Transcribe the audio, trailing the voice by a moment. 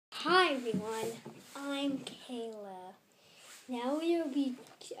Hi everyone, I'm Kayla. Now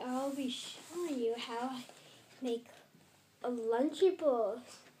I'll be showing you how I make a Lunchables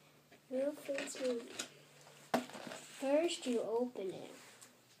real food smoothie. First, you open it.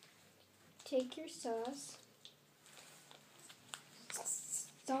 Take your sauce.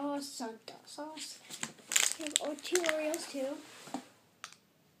 Sauce. Have 2 Oreos too.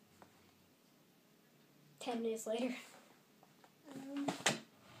 10 minutes later.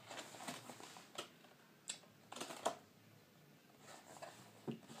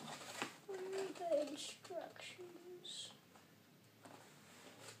 The instructions.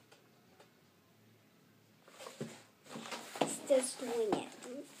 Let's just wing it.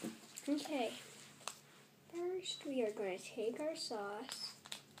 Okay. First, we are going to take our sauce.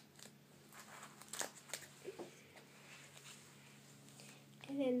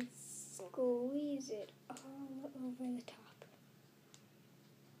 And then squeeze it all over the top.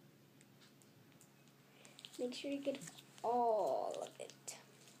 Make sure you get all of it.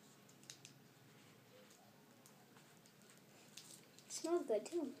 It smells good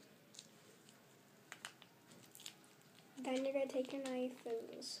too. Then you're going to take your knife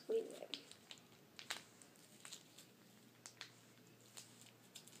and squeeze it.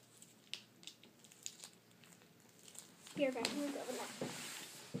 Here, back in the oven now.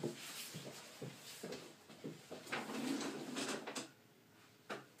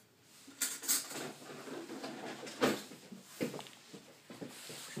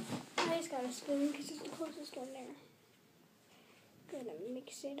 I just got a spoon because it's the closest one there. Gonna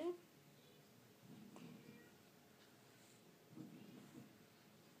mix it up.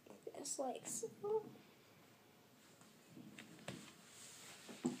 Just like so.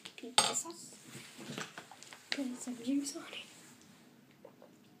 Pizza sauce. Put some juice on it.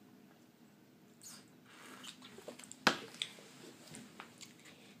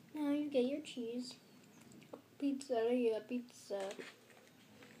 Now you get your cheese. Pizza.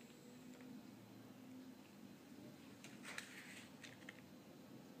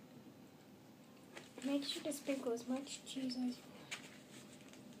 Make sure to sprinkle as much cheese as you want.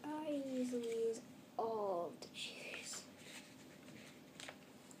 I usually use all the cheese.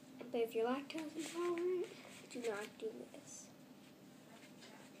 But if you're lactose intolerant, do not do this.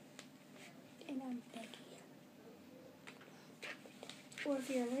 And I'm begging you. Or if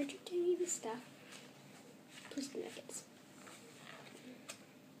you're allergic to any of this stuff, please do nuggets.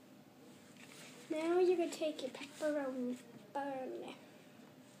 Now you're going to take your pepperoni bun.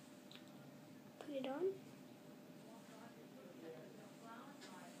 Put it on.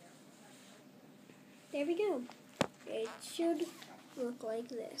 There we go. It should look like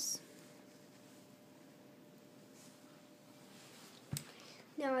this.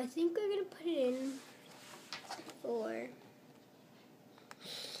 Now I think we're going to put it in for,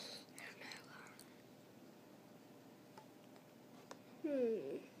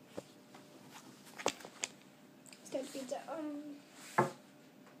 Start pizza on.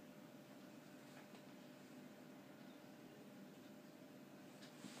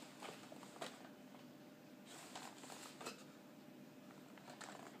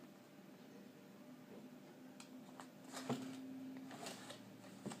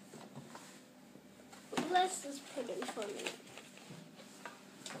 Let's just put it in for a minute.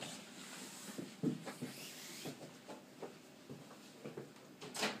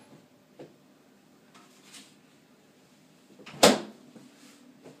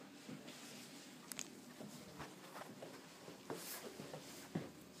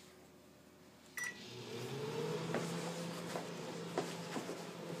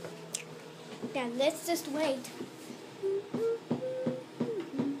 Now let's just wait.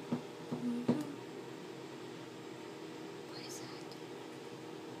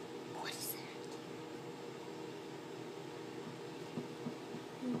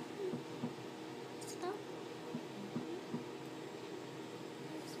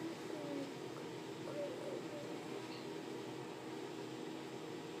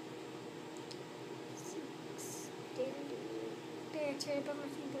 There, it's right above my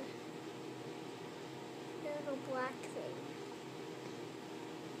finger. The little black thing.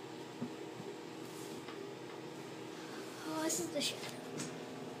 Oh, this is the shadow.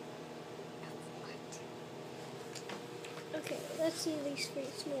 Okay, let's see these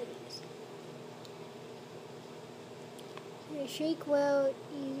fruit smoothies. You shake well,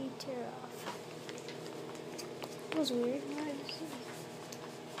 easy tear off. That was weird. Why did I see?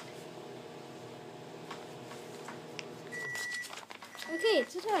 Okay,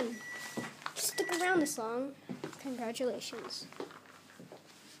 it's done. Stick around this long. Congratulations.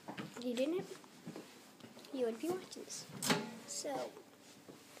 If you didn't, you would be watching this. So,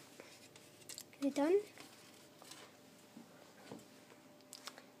 Is it done?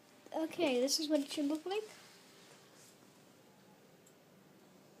 Okay, this is what it should look like.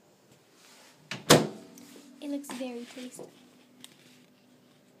 It looks very tasty.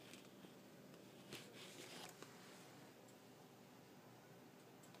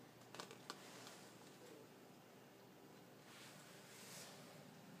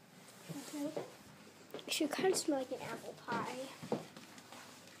 It should kind of smell like an apple pie.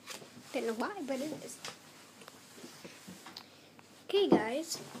 Don't know why, but it is. Okay,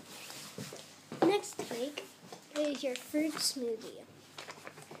 guys. Next to make is your fruit smoothie.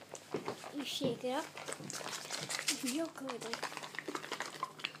 You shake it up. You're good.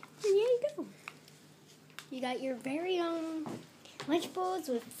 And there you go. You got your very own Lunchables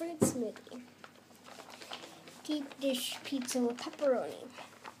with fruit smoothie. Deep dish pizza with pepperoni.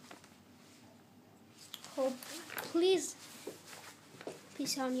 Please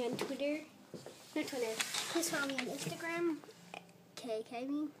follow me on Twitter. Not Twitter. Please follow me on Instagram,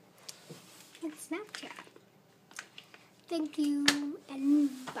 KKB, and Snapchat. Thank you, and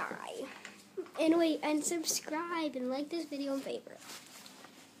bye. And subscribe and like this video and favorite.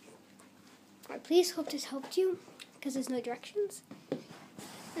 Please hope this helped you, because there's no directions.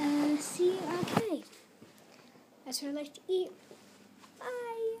 See you, okay. That's what I like to eat.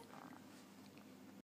 Bye.